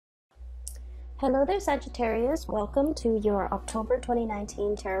Hello there, Sagittarius. Welcome to your October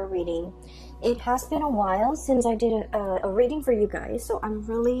 2019 tarot reading. It has been a while since I did a reading for you guys, so I'm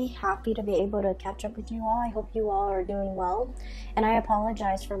really happy to be able to catch up with you all. I hope you all are doing well, and I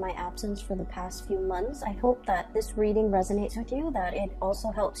apologize for my absence for the past few months. I hope that this reading resonates with you, that it also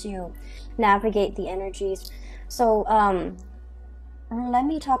helps you navigate the energies. So, let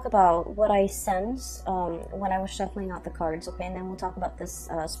me talk about what I sense when I was shuffling out the cards, okay? And then we'll talk about this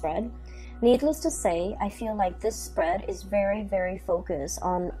spread. Needless to say, I feel like this spread is very, very focused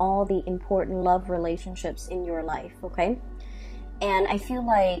on all the important love relationships in your life, okay? And I feel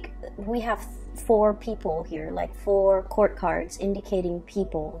like we have four people here, like four court cards indicating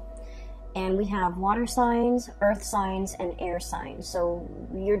people. And we have water signs, earth signs, and air signs. So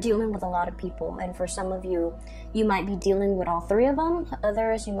you're dealing with a lot of people. And for some of you, you might be dealing with all three of them.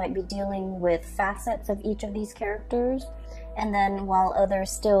 Others, you might be dealing with facets of each of these characters. And then while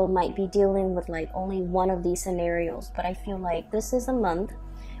others still might be dealing with like only one of these scenarios. But I feel like this is a month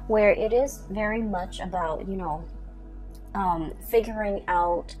where it is very much about, you know, figuring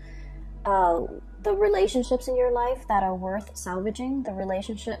out the relationships in your life that are worth salvaging, the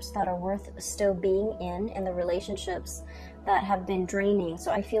relationships that are worth still being in, and the relationships that have been draining.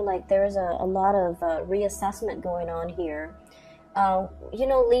 So I feel like there's a lot of reassessment going on here. You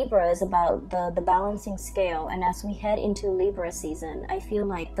know, Libra is about the balancing scale, and as we head into Libra season, I feel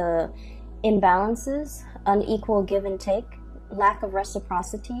like the imbalances, unequal give and take, lack of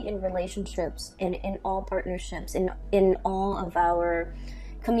reciprocity in relationships, in all partnerships, in all of our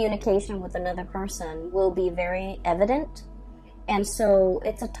communication with another person will be very evident. And so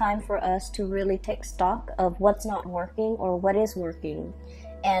it's a time for us to really take stock of what's not working or what is working,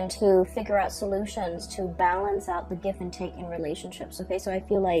 and to figure out solutions to balance out the give and take in relationships. Okay, so I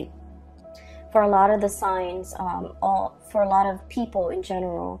feel like for a lot of the signs, for a lot of people in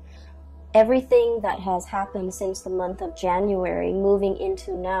general, everything that has happened since the month of January moving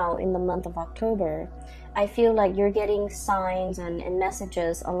into now in the month of October, I feel like you're getting signs and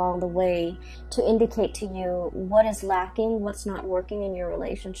messages along the way to indicate to you what is lacking, what's not working in your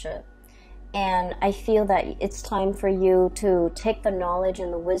relationship. And I feel that it's time for you to take the knowledge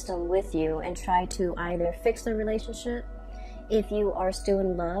and the wisdom with you and try to either fix the relationship if you are still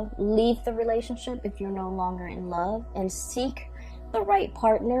in love, leave the relationship if you're no longer in love, and seek the right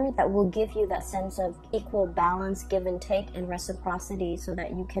partner that will give you that sense of equal balance, give and take, and reciprocity, so that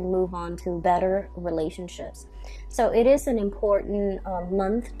you can move on to better relationships. So it is an important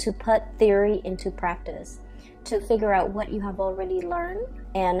month to put theory into practice, to figure out what you have already learned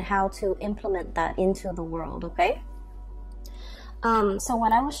and how to implement that into the world, okay? So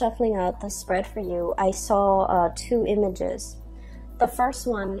when I was shuffling out the spread for you, I saw two images. The first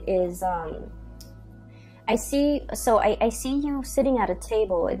one is I see you sitting at a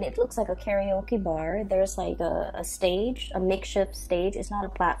table, and it looks like a karaoke bar. There's like a stage, a makeshift stage. It's not a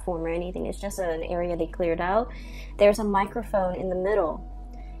platform or anything. It's just an area they cleared out. There's a microphone in the middle,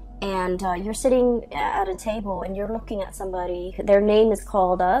 and you're sitting at a table and you're looking at somebody. Their name is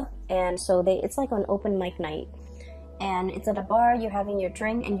called up, and so it's like an open mic night, and it's at a bar. You're having your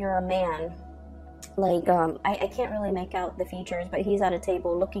drink, and you're a man. Like, I can't really make out the features, but he's at a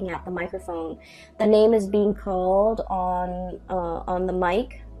table looking at the microphone. The name is being called on the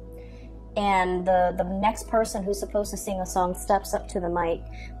mic, and the next person who's supposed to sing a song steps up to the mic.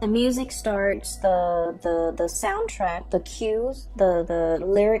 The music starts, the soundtrack, the cues, the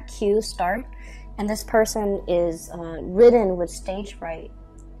lyric cues start, and this person is ridden with stage fright.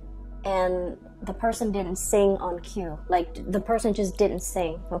 And the person didn't sing on cue, like the person just didn't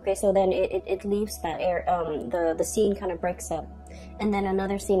sing. Okay, so then it leaves that air, the scene kind of breaks up, and then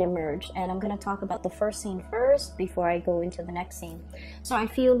another scene emerged. And I'm going to talk about the first scene first before I go into the next scene. So I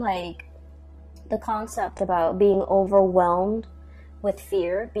feel like the concept about being overwhelmed with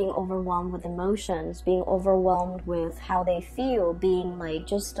fear, being overwhelmed with emotions, being overwhelmed with how they feel, being like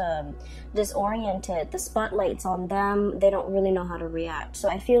just disoriented, the spotlight's on them, they don't really know how to react. So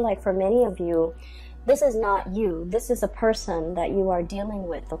I feel like for many of you, this is not you, this is a person that you are dealing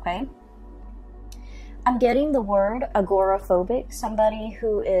with, okay? I'm getting the word agoraphobic, somebody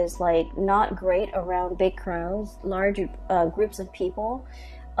who is like not great around big crowds, large groups of people.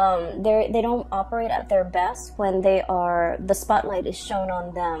 They don't operate at their best when the spotlight is shown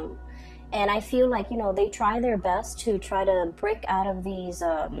on them. And I feel like, you know, they try their best to try to break out of these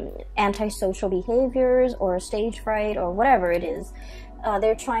antisocial behaviors or stage fright or whatever it is.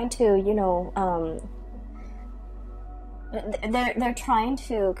 They're trying to, you know, they're trying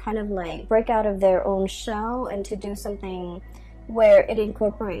to kind of like break out of their own shell and to do something where it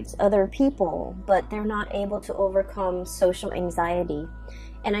incorporates other people, but they're not able to overcome social anxiety.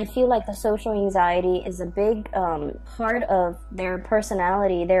 And I feel like the social anxiety is a big part of their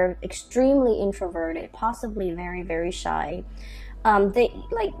personality. They're extremely introverted, possibly very, very shy. They,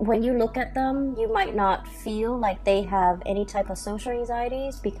 like, when you look at them, you might not feel like they have any type of social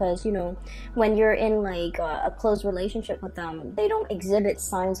anxieties, because, you know, when you're in like a close relationship with them, they don't exhibit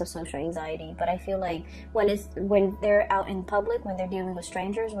signs of social anxiety. But I feel like when they're out in public, when they're dealing with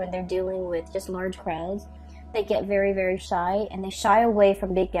strangers, when they're dealing with just large crowds, they get very, very shy, and they shy away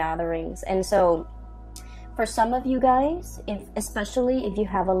from big gatherings. And so for some of you guys, especially if you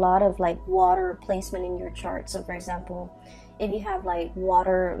have a lot of like water placement in your chart, so for example, if you have like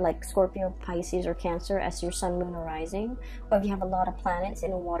water, like Scorpio, Pisces, or Cancer as your sun, moon, or rising, or if you have a lot of planets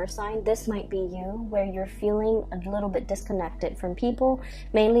in a water sign, this might be you, where you're feeling a little bit disconnected from people,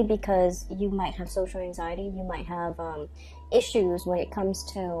 mainly because you might have social anxiety. You might have issues when it comes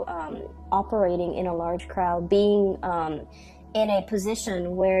to operating in a large crowd, being in a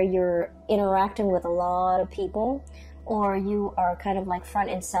position where you're interacting with a lot of people, or you are kind of like front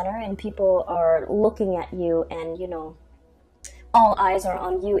and center and people are looking at you, and, you know, all eyes are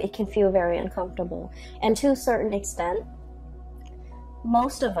on you. It can feel very uncomfortable. And to a certain extent,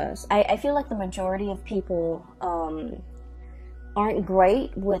 most of us, I feel like the majority of people aren't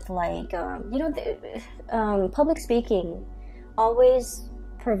great with like, you know, public speaking always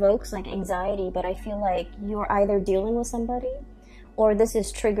provokes like anxiety, but I feel like you're either dealing with somebody, or this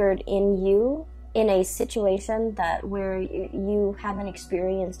is triggered in you in a situation that where you haven't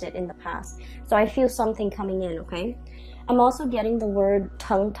experienced it in the past. So I feel something coming in, okay? I'm also getting the word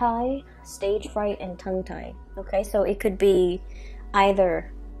tongue tie, stage fright, and tongue tie. Okay, so it could be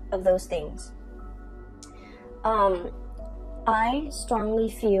either of those things. I strongly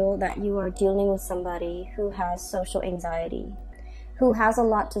feel that you are dealing with somebody who has social anxiety, who has a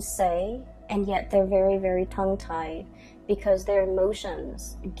lot to say, and yet they're very, very tongue-tied because their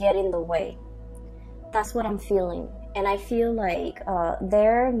emotions get in the way. That's what I'm feeling. And I feel like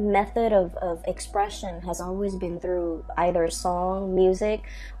their method of expression has always been through either song, music,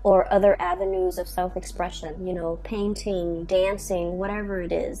 or other avenues of self-expression, you know, painting, dancing, whatever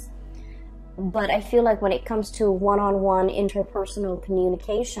it is. But I feel like when it comes to one-on-one interpersonal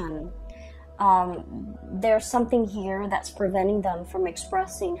communication, there's something here that's preventing them from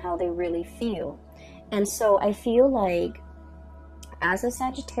expressing how they really feel. And so I feel like as a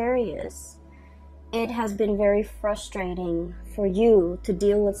Sagittarius, it has been very frustrating for you to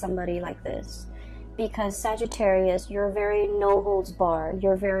deal with somebody like this, because Sagittarius, you're very no holds barred.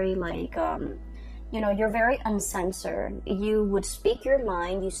 You're very like, you know, you're very uncensored. You would speak your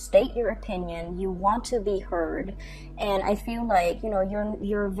mind, you state your opinion, you want to be heard. And I feel like, you know,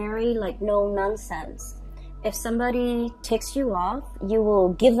 you're very like no nonsense. If somebody ticks you off, you will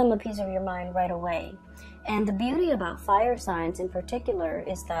give them a piece of your mind right away. And the beauty about fire signs in particular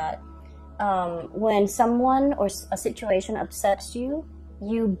is that when someone or a situation upsets you,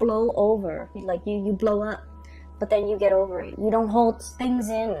 you blow over, like you blow up, but then you get over it. You don't hold things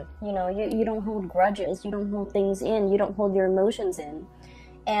in, you know, you don't hold grudges, you don't hold things in, you don't hold your emotions in.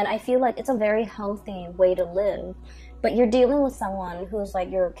 And I feel like it's a very healthy way to live. But you're dealing with someone who's like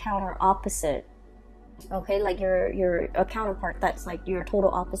your counter opposite, okay, like you're a counterpart that's like your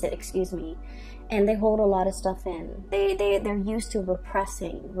total opposite, excuse me. And they hold a lot of stuff in. They're used to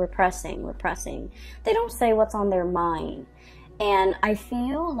repressing. They don't say what's on their mind. And I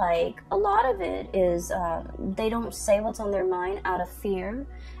feel like a lot of it is they don't say what's on their mind out of fear,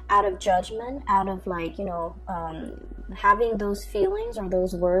 out of judgment, out of like, you know, having those feelings or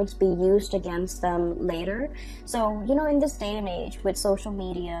those words be used against them later. So, you know, in this day and age with social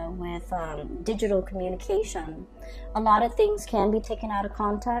media, with digital communication, a lot of things can be taken out of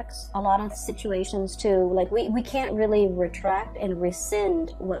context. A lot of situations too, like we can't really retract and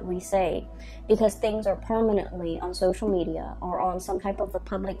rescind what we say, because things are permanently on social media or on some type of a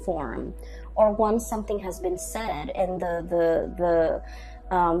public forum, or once something has been said and the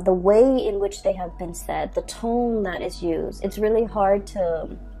way in which they have been said, the tone that is used, it's really hard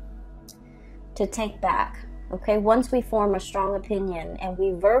to take back. Okay, once we form a strong opinion and we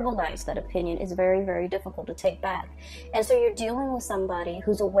verbalize that opinion, it's very, very difficult to take back. And so you're dealing with somebody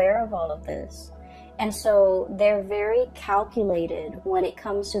who's aware of all of this. And so they're very calculated when it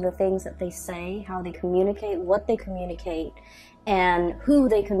comes to the things that they say, how they communicate, what they communicate, and who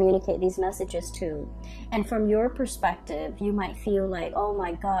they communicate these messages to. And from your perspective, you might feel like, oh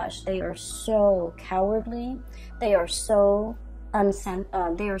my gosh, they are so cowardly. They are so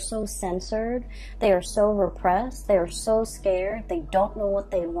they are so censored, they are so repressed, they are so scared, they don't know what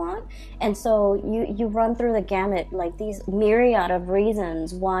they want. And so you run through the gamut, like these myriad of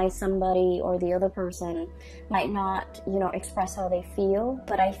reasons why somebody or the other person might not, you know, express how they feel.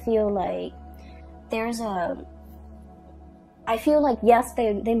 But I feel like yes,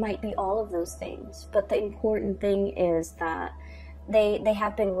 they might be all of those things, but the important thing is that they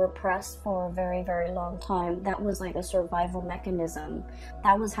have been repressed for a very, very long time. That was like a survival mechanism.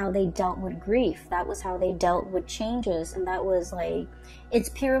 That was how they dealt with grief. That was how they dealt with changes. And that was like, it's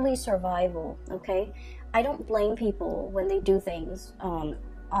purely survival, okay? I don't blame people when they do things on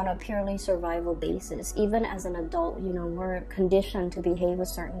a purely survival basis. Even as an adult, you know, we're conditioned to behave a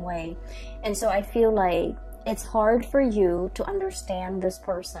certain way. And so I feel like it's hard for you to understand this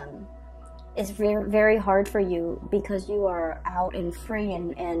person. It's very, very hard for you because you are out and free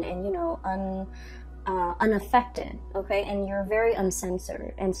and you know, unaffected, okay? And you're very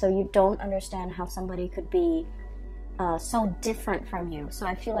uncensored. And so you don't understand how somebody could be so different from you. So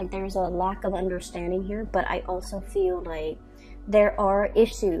I feel like there's a lack of understanding here, but I also feel like there are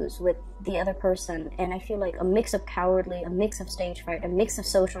issues with the other person. And I feel like a mix of cowardly, a mix of stage fright, a mix of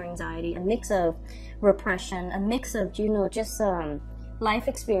social anxiety, a mix of repression, a mix of, you know, just life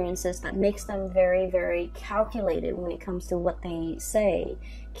experiences that makes them very, very calculated when it comes to what they say,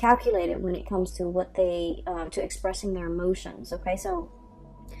 calculated when it comes to what they, to expressing their emotions, okay? So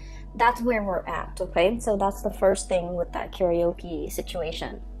that's where we're at, okay? So that's the first thing with that karaoke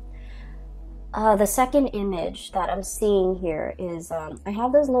situation. The second image that I'm seeing here is, I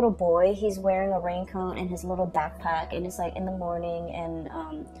have this little boy, he's wearing a raincoat and his little backpack, and it's like in the morning,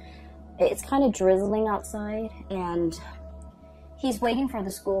 and it's kind of drizzling outside, and he's waiting for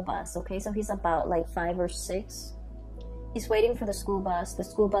the school bus, okay? So he's about like 5 or 6. He's waiting for the school bus. The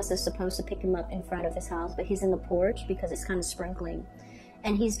school bus is supposed to pick him up in front of his house, but he's in the porch because it's kind of sprinkling.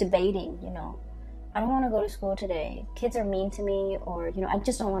 And he's debating, you know, I don't want to go to school today. Kids are mean to me, or, you know, I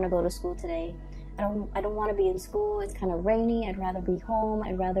just don't want to go to school today. I don't want to be in school. It's kind of rainy. I'd rather be home.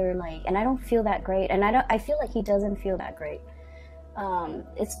 I'd rather like, and I don't feel that great. And I feel like he doesn't feel that great.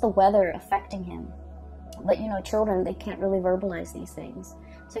 It's the weather affecting him. But, you know, children, they can't really verbalize these things.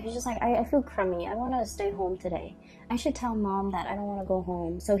 So he's just like, I feel crummy. I want to stay home today. I should tell mom that I don't want to go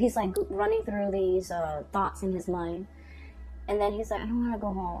home. So he's like running through these thoughts in his mind. And then he's like, I don't want to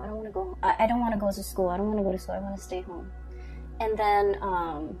go home. I don't want to go. I don't want to go to school. I don't want to go to school. I want to stay home. And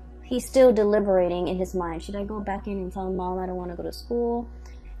then he's still deliberating in his mind. Should I go back in and tell mom I don't want to go to school?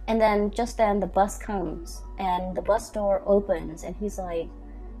 And then just then the bus comes and the bus door opens and he's like,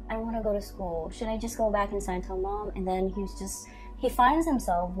 I want to go to school. Should I just go back inside and tell mom? And then he finds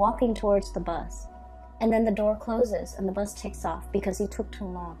himself walking towards the bus. And then the door closes and the bus takes off because he took too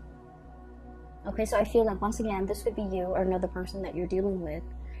long. Okay, so I feel like, once again, this could be you or another person that you're dealing with.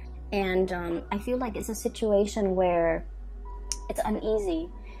 And I feel like it's a situation where it's uneasy.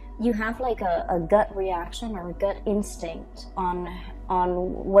 You have like a gut reaction or a gut instinct on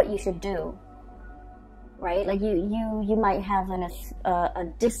what you should do. Right? Like you might have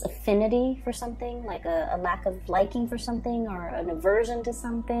a disaffinity for something, like a lack of liking for something, or an aversion to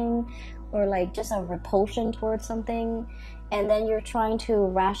something, or like just a repulsion towards something. And then you're trying to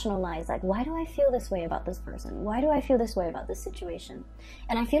rationalize, like, why do I feel this way about this person? Why do I feel this way about this situation?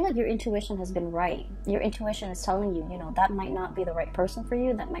 And I feel like your intuition has been right. Your intuition is telling you, you know, that might not be the right person for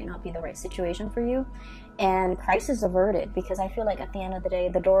you. That might not be the right situation for you. And crisis averted, because I feel like at the end of the day,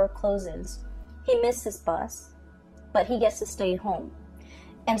 the door closes. He missed his bus, but he gets to stay home.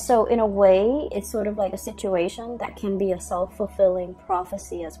 And so in a way, it's sort of like a situation that can be a self-fulfilling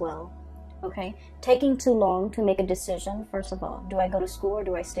prophecy as well. Okay? Taking too long to make a decision, first of all. Do I go to school or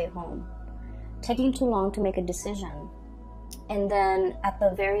do I stay home? Taking too long to make a decision. And then at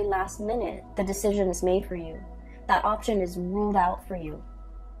the very last minute, the decision is made for you. That option is ruled out for you.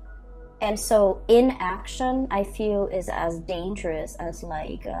 And so inaction, I feel, is as dangerous as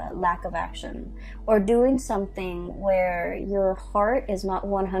like lack of action, or doing something where your heart is not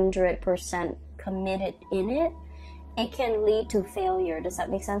 100% committed in it. It can lead to failure. Does that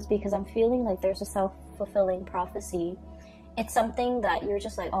make sense? Because I'm feeling like there's a self-fulfilling prophecy. It's something that you're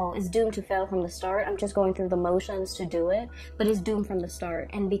just like, oh, it's doomed to fail from the start. I'm just going through the motions to do it, but it's doomed from the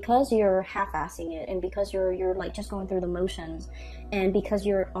start. And because you're half-assing it, and because you're like just going through the motions, and because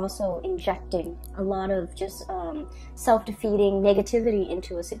you're also injecting a lot of just self-defeating negativity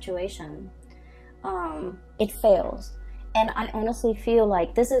into a situation, it fails. And I honestly feel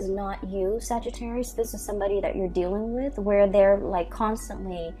like this is not you, Sagittarius. This is somebody that you're dealing with, where they're like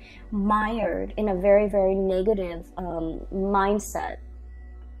constantly mired in a very, very negative mindset.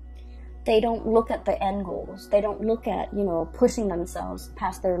 They don't look at the end goals. They don't look at, you know, pushing themselves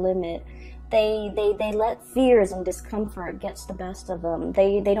past their limit. They let fears and discomfort gets the best of them.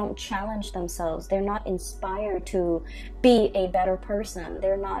 They don't challenge themselves. They're not inspired to be a better person.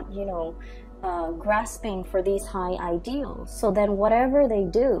 They're not, you know, grasping for these high ideals. So then whatever they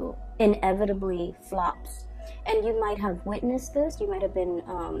do inevitably flops. And you might have witnessed this. You might have been,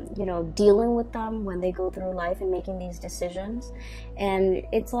 you know, dealing with them when they go through life and making these decisions. And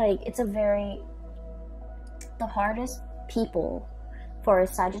it's like, it's the hardest people for a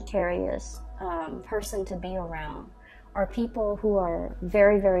Sagittarius person to be around are people who are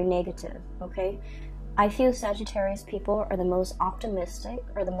very, very negative, okay? I feel Sagittarius people are the most optimistic,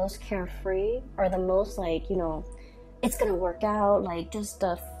 or the most carefree, or the most like, you know, it's gonna work out, like just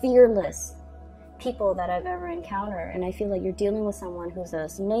fearless people that I've ever encountered. And I feel like you're dealing with someone who's a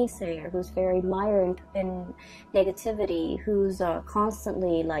naysayer, who's very mired in negativity, who's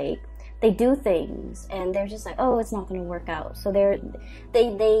constantly like, they do things and they're just like, oh, it's not going to work out. So they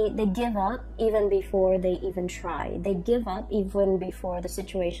give up even before they even try. They give up even before the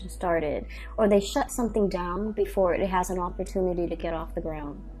situation started, or they shut something down before it has an opportunity to get off the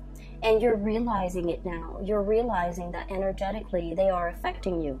ground. And you're realizing it now. You're realizing that energetically they are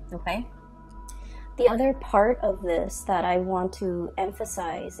affecting you, okay? The other part of this that I want to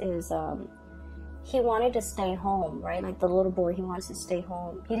emphasize is he wanted to stay home, right? Like the little boy, he wants to stay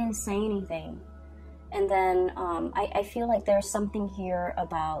home. He didn't say anything. And then I feel like there's something here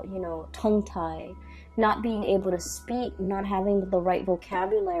about, you know, tongue-tie, not being able to speak, not having the right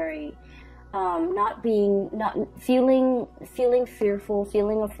vocabulary, not feeling fearful,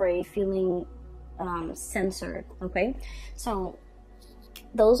 feeling afraid, feeling censored, okay? So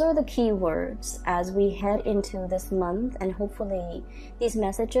those are the key words as we head into this month, and hopefully these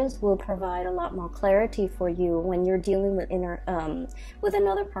messages will provide a lot more clarity for you when you're dealing with with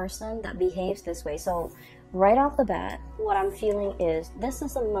another person that behaves this way. So right off the bat, what I'm feeling is this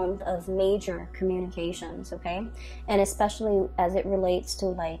is a month of major communications, okay? And especially as it relates to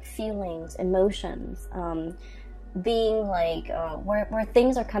like feelings, emotions, being like where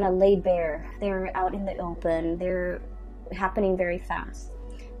things are kind of laid bare. They're out in the open. They're happening very fast.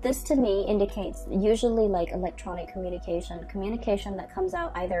 This to me indicates usually like electronic communication that comes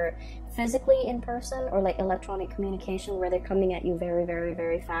out either physically in person, or like electronic communication where they're coming at you very, very,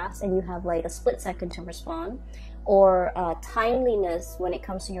 very fast and you have like a split second to respond, or timeliness when it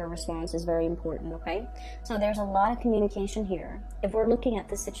comes to your response is very important, okay? So there's a lot of communication here. If we're looking at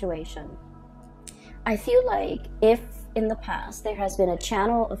this situation, I feel like if in the past there has been a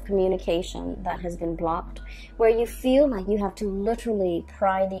channel of communication that has been blocked, where you feel like you have to literally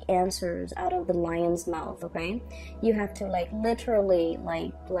pry the answers out of the lion's mouth, okay? You have to like literally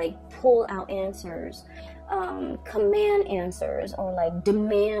like pull out answers, command answers, or like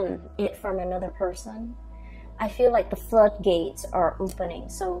demand it from another person. I feel like the floodgates are opening.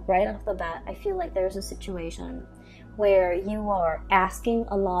 So right off the bat, I feel like there's a situation where you are asking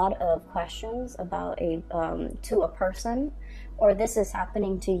a lot of questions about to a person, or this is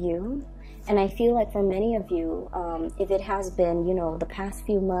happening to you. And I feel like for many of you, if it has been, you know, the past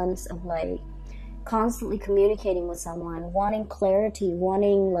few months of like constantly communicating with someone, wanting clarity,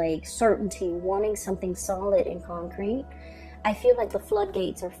 wanting like certainty, wanting something solid and concrete, I feel like the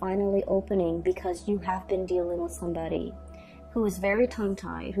floodgates are finally opening, because you have been dealing with somebody who is very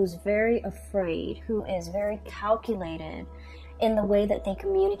tongue-tied, who's very afraid, who is very calculated in the way that they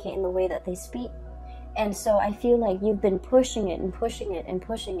communicate, in the way that they speak. And so I feel like you've been pushing it and pushing it and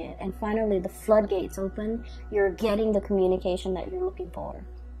pushing it, and finally the floodgates open. You're getting the communication that you're looking for.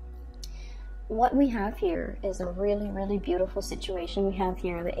 What we have here is a really, really beautiful situation. We have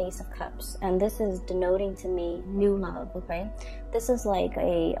here the Ace of Cups, and this is denoting to me new love, okay? This is like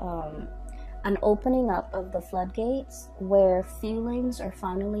an opening up of the floodgates where feelings are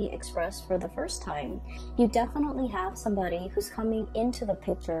finally expressed for the first time. You definitely have somebody who's coming into the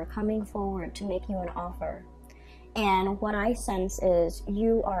picture, coming forward to make you an offer. And what I sense is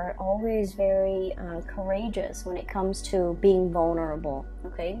you are always very courageous when it comes to being vulnerable,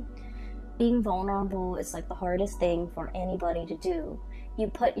 okay? Being vulnerable is like the hardest thing for anybody to do. You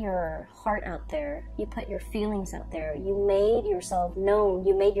put your heart out there, you put your feelings out there, you made yourself known,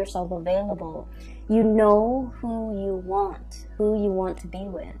 you made yourself available. You know who you want to be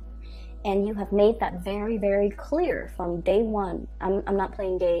with. And you have made that very, very clear from day one. I'm not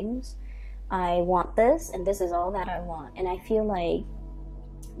playing games. I want this, and this is all that I want. And I feel like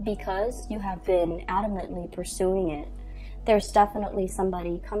because you have been adamantly pursuing it, there's definitely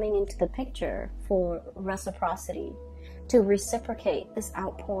somebody coming into the picture for reciprocity, to reciprocate this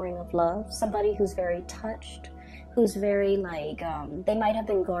outpouring of love. Somebody who's very touched, who's very like, they might have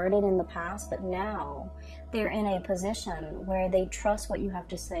been guarded in the past, but now they're in a position where they trust what you have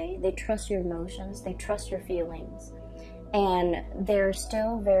to say, they trust your emotions, they trust your feelings, and they're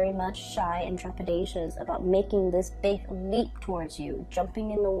still very much shy and trepidatious about making this big leap towards you,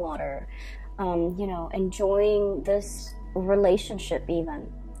 jumping in the water, you know, enjoying this relationship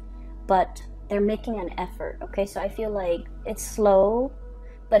even, but they're making an effort, okay? So I feel like it's slow,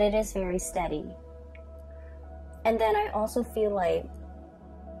 but it is very steady. And then I also feel like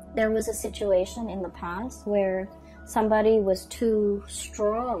there was a situation in the past where somebody was too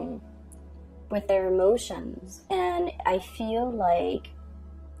strong with their emotions, and I feel like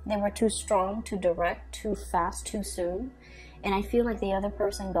they were too strong, too direct, too fast, too soon, and I feel like the other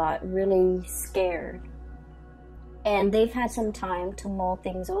person got really scared, and they've had some time to mull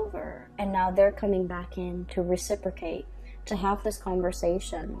things over, and now they're coming back in to reciprocate, to have this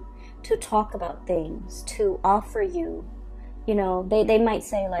conversation, to talk about things, to offer you, you know, they might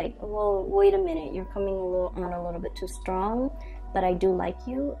say like, well, wait a minute, you're coming on a little bit too strong, but I do like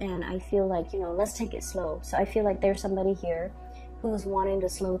you, and I feel like, you know, let's take it slow. So I feel like there's somebody here who's wanting to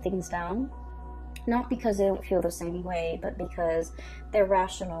slow things down, not because they don't feel the same way, but because they're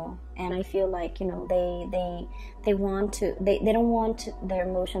rational, and I feel like, you know, they want to, they don't want their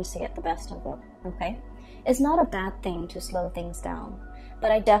emotions to get the best of them, okay? It's not a bad thing to slow things down,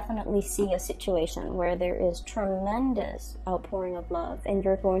 but I definitely see a situation where there is tremendous outpouring of love, and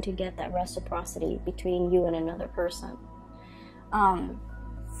you're going to get that reciprocity between you and another person.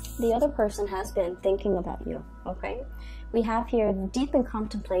 The other person has been thinking about you, okay? We have here deep in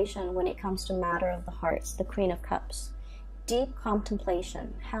contemplation when it comes to matter of the hearts, the Queen of Cups. Deep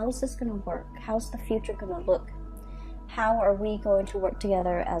contemplation. How's this going to work? How's the future going to look? How are we going to work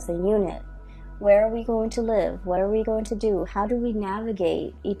together as a unit? Where are we going to live? What are we going to do? How do we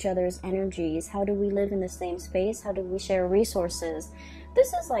navigate each other's energies? How do we live in the same space? How do we share resources?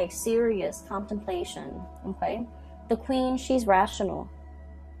 This is like serious contemplation, okay? The Queen, she's rational.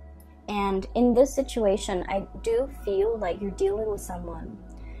 And in this situation, I do feel like you're dealing with someone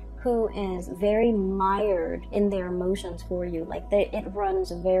who is very mired in their emotions for you. Like it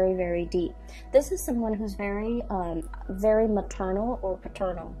runs very, very deep. This is someone who's very, very maternal or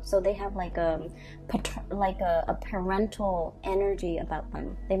paternal. So they have like a parental energy about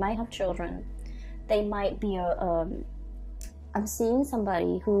them. They might have children. They might be I'm seeing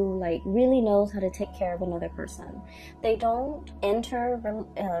somebody who like really knows how to take care of another person. They don't enter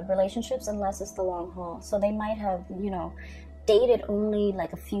relationships unless it's the long haul. So they might have, you know, dated only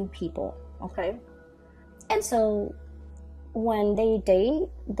like a few people, okay? And so when they date,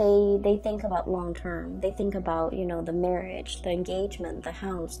 they think about long term. They think about, you know, the marriage, the engagement, the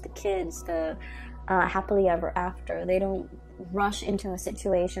house, the kids, the happily ever after. They don't rush into a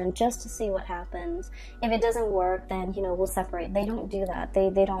situation just to see what happens. If it doesn't work, then, you know, we'll separate. They don't do that.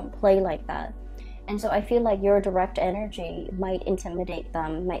 They don't play like that. And so I feel like your direct energy might intimidate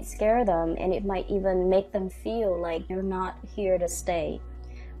them, might scare them, and it might even make them feel like you're not here to stay.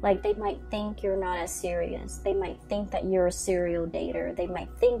 Like they might think you're not as serious. They might think that you're a serial dater. They might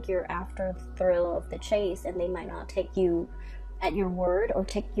think you're after the thrill of the chase, and they might not take you at your word or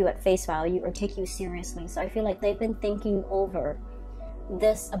take you at face value or take you seriously. So I feel like they've been thinking over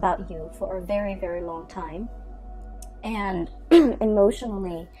this about you for a very, very long time. And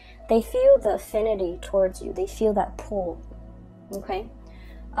emotionally, they feel the affinity towards you. They feel that pull, okay?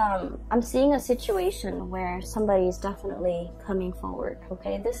 I'm seeing a situation where somebody is definitely coming forward,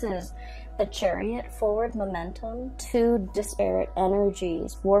 okay? This is the Chariot, forward momentum, two disparate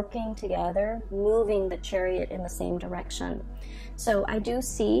energies working together, moving the Chariot in the same direction. So I do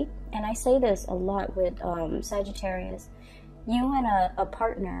see, and I say this a lot with Sagittarius, you and a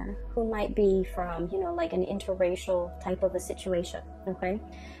partner who might be from, you know, like an interracial type of a situation, okay?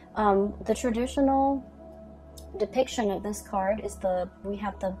 The traditional depiction of this card is we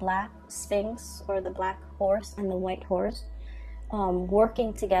have the black sphinx or the black horse and the white horse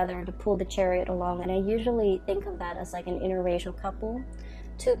working together to pull the Chariot along, and I usually think of that as like an interracial couple,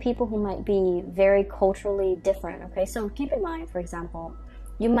 two people who might be very culturally different, okay? So keep in mind, for example,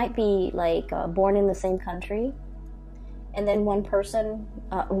 you might be like born in the same country, and then one person,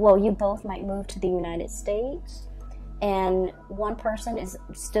 you both might move to the United States, and one person is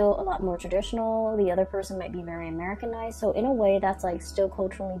still a lot more traditional, the other person might be very Americanized. So in a way, that's like still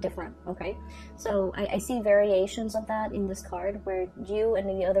culturally different, okay? So I see variations of that in this card, where you and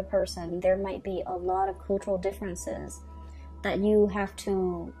the other person, there might be a lot of cultural differences that you have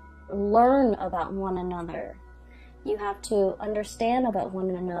to learn about one another. You have to understand about one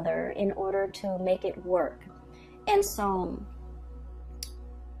another in order to make it work. And so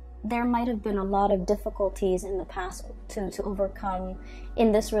there might have been a lot of difficulties in the past to overcome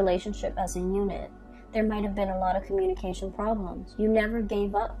in this relationship as a unit. There might have been a lot of communication problems. You never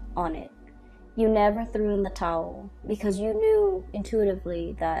gave up on it. You never threw in the towel because you knew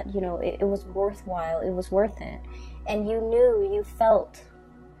intuitively that, you know, it was worthwhile, it was worth it. And you knew, you felt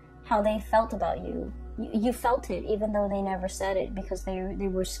how they felt about you. You felt it even though they never said it, because they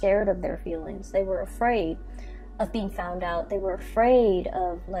were scared of their feelings. They were afraid of being found out. They were afraid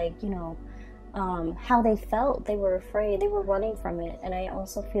of, like, you know, how they felt. They were afraid. They were running from it. And I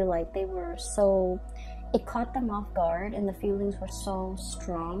also feel like they were so, it caught them off guard, and the feelings were so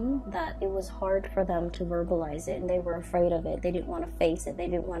strong that it was hard for them to verbalize it, and they were afraid of it. They didn't want to face it. They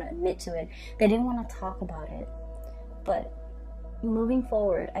didn't want to admit to it. They didn't want to talk about it. But moving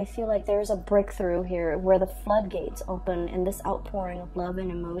forward, I feel like there's a breakthrough here where the floodgates open, and this outpouring of love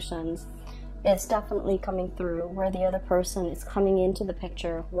and emotions is definitely coming through, where the other person is coming into the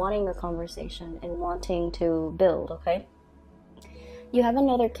picture, wanting a conversation and wanting to build, okay? You have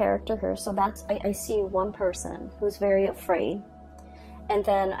another character here, so that's, I see one person who's very afraid, and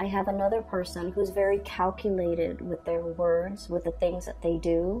then I have another person who's very calculated with their words, with the things that they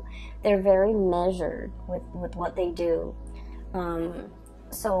do. They're very measured with what they do.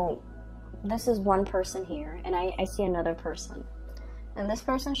 So this is one person here, and I see another person. And this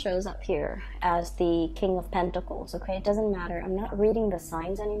person shows up here as the King of Pentacles, okay? It doesn't matter. I'm not reading the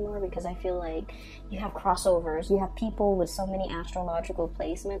signs anymore because I feel like you have crossovers. You have people with so many astrological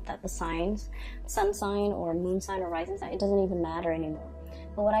placement that the signs, sun sign or moon sign or rising sign, it doesn't even matter anymore.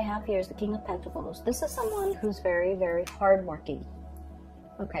 But what I have here is the King of Pentacles. This is someone who's very, very hardworking,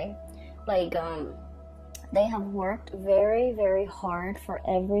 okay? Like, they have worked very, very hard for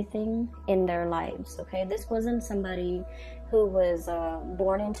everything in their lives, okay? This wasn't somebody who was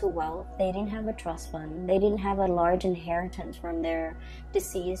born into wealth. They didn't have a trust fund. They didn't have a large inheritance from their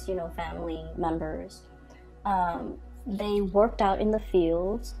deceased, you know, family members. They worked out in the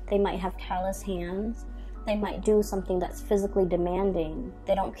fields. They might have callous hands. They might do something that's physically demanding.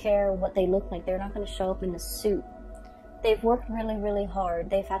 They don't care what they look like. They're not going to show up in a suit. They've worked really, really hard.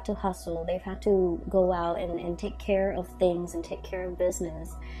 They've had to hustle. They've had to go out and take care of things and take care of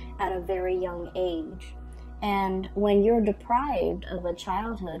business at a very young age. And when you're deprived of a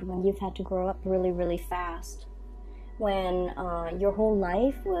childhood, when you've had to grow up really, really fast, when your whole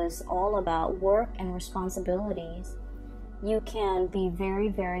life was all about work and responsibilities, you can be very,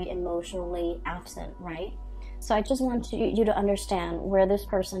 very emotionally absent, right? So I just want you to understand where this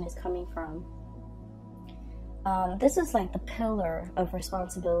person is coming from. This is like the pillar of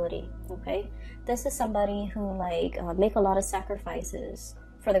responsibility, okay? This is somebody who make a lot of sacrifices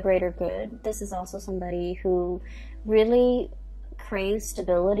for the greater good. This is also somebody who really craves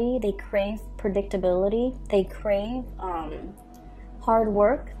stability. They crave predictability. They crave hard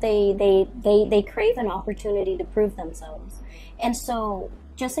work. They crave an opportunity to prove themselves. And so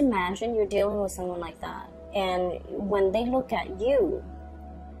just imagine you're dealing with someone like that, and when they look at you,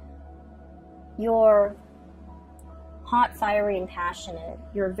 you're hot, fiery, and passionate.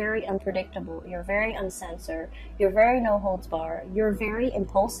 You're very unpredictable. You're very uncensored. You're very no holds bar. You're very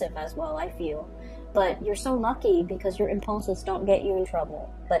impulsive as well, I feel. But you're so lucky because your impulses don't get you in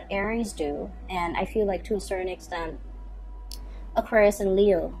trouble. But Aries do. And I feel like to a certain extent, Aquarius and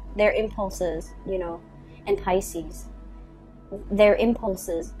Leo, their impulses, you know, and Pisces, their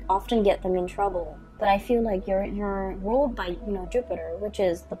impulses often get them in trouble. But I feel like you're ruled by, you know, Jupiter, which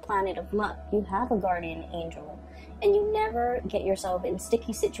is the planet of luck. You have a guardian angel. And you never get yourself in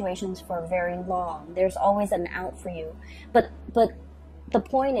sticky situations for very long. There's always an out for you. But the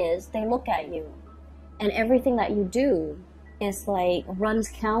point is, they look at you, and everything that you do is like runs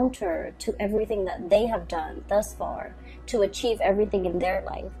counter to everything that they have done thus far to achieve everything in their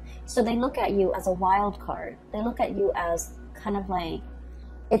life. So they look at you as a wild card. They look at you as kind of like,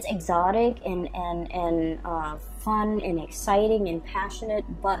 it's exotic and fun and exciting and passionate,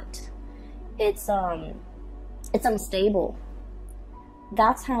 but it's unstable.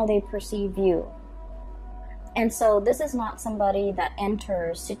 That's how they perceive you. And so this is not somebody that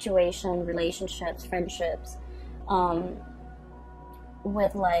enters situation, relationships, friendships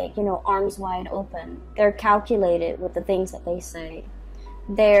with, like, you know, arms wide open. They're calculated with the things that they say.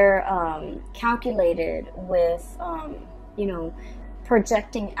 They're calculated with you know,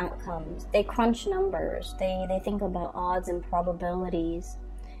 projecting outcomes. They crunch numbers. They think about odds and probabilities.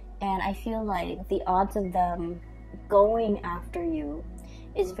 And I feel like the odds of them going after you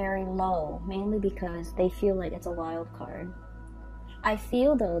is very low, mainly because they feel like it's a wild card. I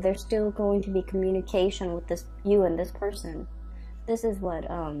feel, though, there's still going to be communication with you and this person. This is what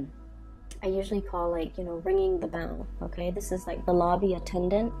I usually call, like, you know, ringing the bell, okay? This is like the lobby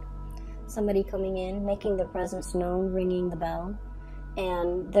attendant somebody coming in, making their presence known, ringing the bell,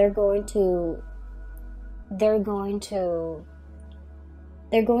 and they're going to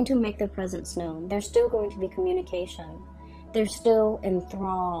make their presence known. There's still going to be communication. They're still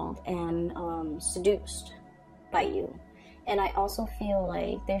enthralled and seduced by you. And I also feel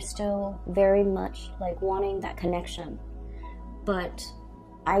like they're still very much like wanting that connection. But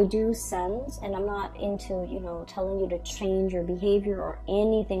I do sense, and I'm not into, you know, telling you to change your behavior or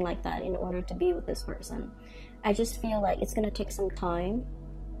anything like that in order to be with this person. I just feel like it's going to take some time.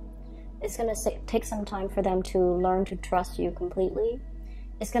 It's going to take some time for them to learn to trust you completely.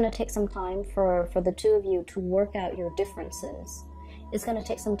 It's going to take some time for the two of you to work out your differences. It's going to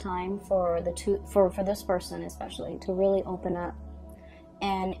take some time for this person especially to really open up.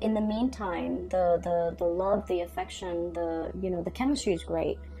 And in the meantime, the love, the affection, the chemistry is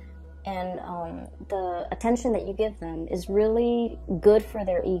great, and the attention that you give them is really good for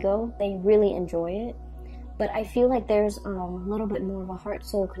their ego. They really enjoy it. But I feel like there's a little bit more of a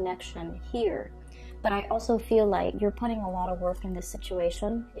heart-soul connection here. But I also feel like you're putting a lot of work in this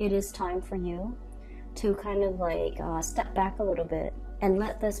situation. It is time for you to kind of like step back a little bit and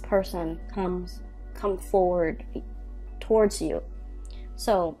let this person come forward towards you.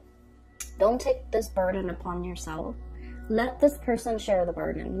 So don't take this burden upon yourself. Let this person share the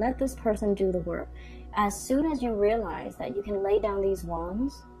burden. Let this person do the work. As soon as you realize that you can lay down these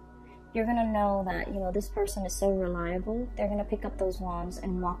wands, you're going to know that, you know, this person is so reliable. They're going to pick up those wands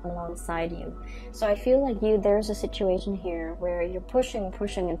and walk alongside you. So I feel like there's a situation here where you're pushing,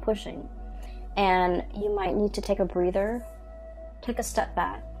 and you might need to take a breather, take a step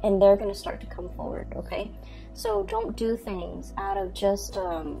back, and they're going to start to come forward, okay? So don't do things out of just,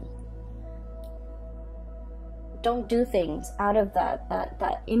 don't do things out of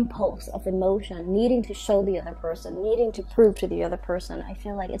that impulse of emotion, needing to show the other person, needing to prove to the other person. I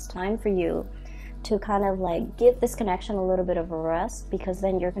feel like it's time for you to kind of like give this connection a little bit of a rest, because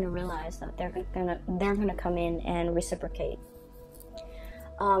then you're going to realize that they're going to come in and reciprocate.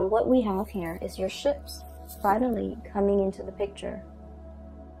 What we have here is your ships finally coming into the picture.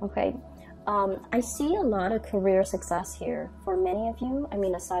 Okay. I see a lot of career success here for many of you. I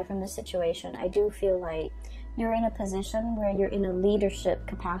mean, aside from this situation, I do feel like you're in a position where you're in a leadership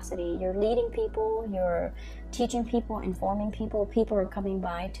capacity. You're leading people, you're teaching people, informing people. People are coming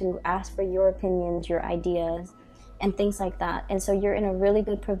by to ask for your opinions, your ideas, and things like that. And so you're in a really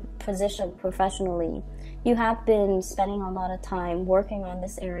good position professionally. You have been spending a lot of time working on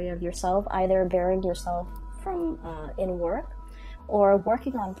this area of yourself, either bearing yourself from in work, or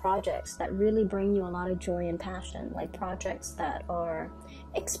working on projects that really bring you a lot of joy and passion, like projects that are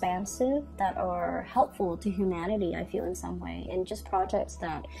expansive, that are helpful to humanity, I feel, in some way, and just projects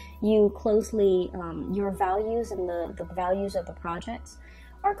that you closely, your values and the values of the projects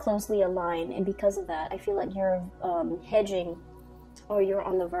are closely aligned. And because of that, I feel like you're hedging, or you're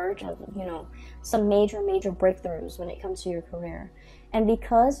on the verge of, you know, some major breakthroughs when it comes to your career. And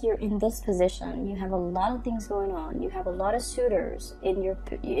because you're in this position, you have a lot of things going on. You have a lot of suitors in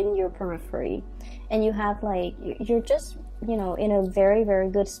your periphery, and you have like, you're just, you know, in a very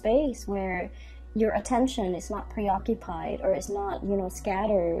good space where your attention is not preoccupied, or it's not, you know,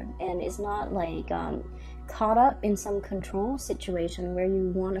 scattered, and it's not like caught up in some control situation where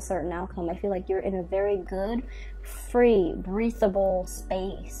you want a certain outcome. I feel like you're in a very good, free, breathable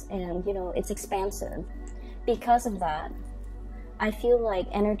space, and, you know, it's expansive. Because of that, I feel like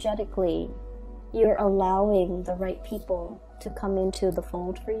energetically you're allowing the right people to come into the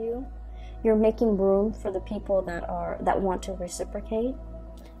fold for you. You're making room for the people that want to reciprocate,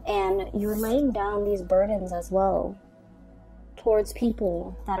 and you're laying down these burdens as well towards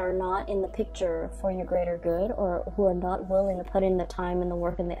people that are not in the picture for your greater good, or who are not willing to put in the time and the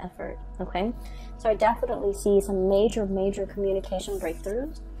work and the effort. Okay, so I definitely see some major communication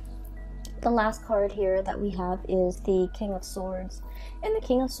breakthroughs. The last card here that we have is the King of Swords. And the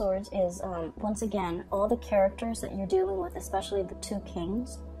King of Swords is, once again, all the characters that you're dealing with, especially the two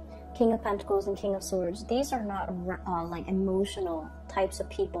kings, King of Pentacles and King of Swords. These are not like emotional types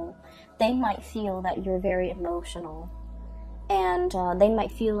of people. They might feel that you're very emotional, and they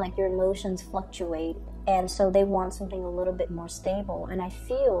might feel like your emotions fluctuate, and so they want something a little bit more stable. And I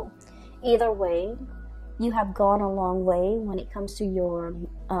feel either way, you have gone a long way when it comes to your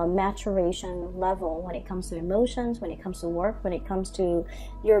maturation level, when it comes to emotions, when it comes to work, when it comes to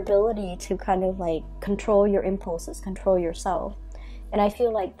your ability to kind of like control your impulses, control yourself. And I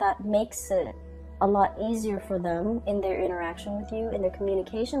feel like that makes it a lot easier for them in their interaction with you, in their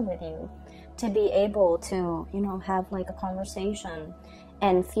communication with you, to be able to, you know, have like a conversation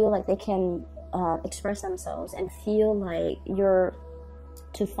and feel like they can express themselves, and feel like you're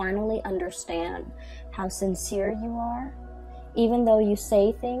to finally understand how sincere you are. Even though you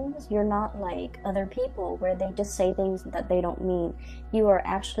say things, you're not like other people where they just say things that they don't mean. You are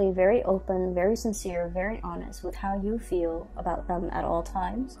actually very open, very sincere, very honest with how you feel about them at all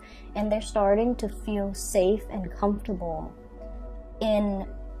times. And they're starting to feel safe and comfortable in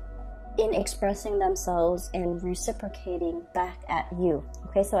expressing themselves and reciprocating back at you.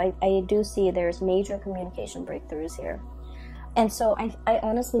 Okay, so I do see there's major communication breakthroughs here. And so I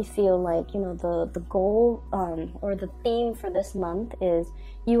honestly feel like, you know, the goal or the theme for this month is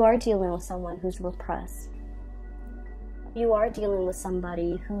you are dealing with someone who's repressed. You are dealing with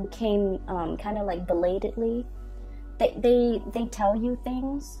somebody who came kind of like belatedly. They tell you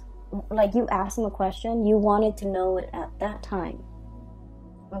things, like you ask them a question, you wanted to know it at that time.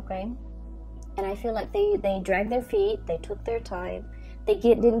 Okay? And I feel like they dragged their feet, they took their time. They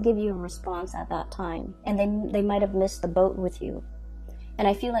didn't give you a response at that time, and they might have missed the boat with you. And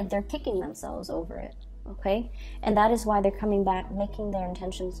I feel like they're kicking themselves over it, okay? And that is why they're coming back, making their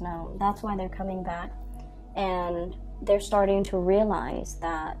intentions known. That's why they're coming back, and they're starting to realize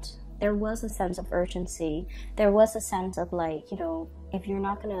that there was a sense of urgency. There was a sense of like, you know, if you're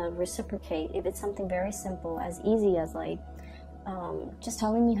not going to reciprocate, if it's something very simple, as easy as like, just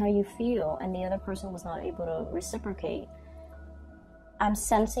telling me how you feel, and the other person was not able to reciprocate, I'm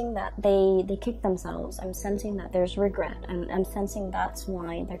sensing that they kick themselves. I'm sensing that there's regret. I'm sensing that's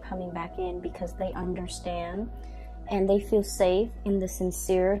why they're coming back in, because they understand and they feel safe in the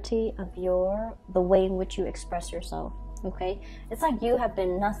sincerity of the way in which you express yourself. Okay? It's like you have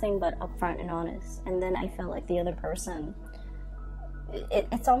been nothing but upfront and honest. And then I felt like the other person,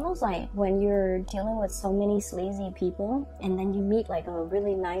 it's almost like when you're dealing with so many sleazy people and then you meet like a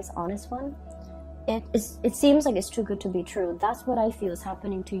really nice, honest one, it seems like it's too good to be true. That's what I feel is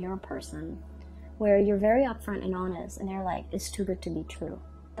happening to your person, where you're very upfront and honest, and they're like, it's too good to be true.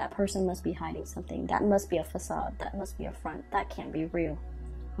 That person must be hiding something. That must be a facade. That must be a front. That can't be real.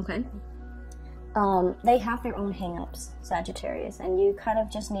 Okay? They have their own hang-ups, Sagittarius, and you kind of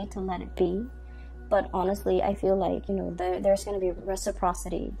just need to let it be. But honestly, I feel like, you know, there's going to be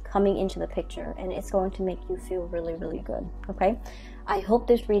reciprocity coming into the picture, and it's going to make you feel really, really good. Okay? I hope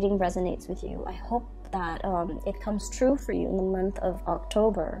this reading resonates with you. I hope that it comes true for you in the month of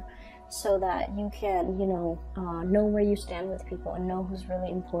October, so that you can, you know where you stand with people and know who's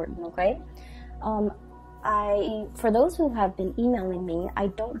really important. Okay? For those who have been emailing me, I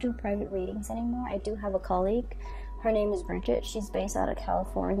don't do private readings anymore. I do have a colleague. Her name is Bridget. She's based out of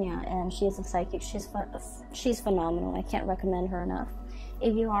California, and she is a psychic. She's phenomenal. I can't recommend her enough.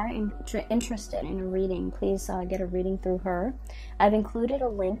 If you are interested in a reading, please get a reading through her. I've included a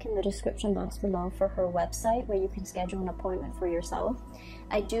link in the description box below for her website where you can schedule an appointment for yourself.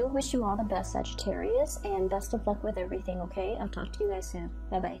 I do wish you all the best, Sagittarius, and best of luck with everything, okay? I'll talk to you guys soon.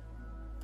 Bye-bye.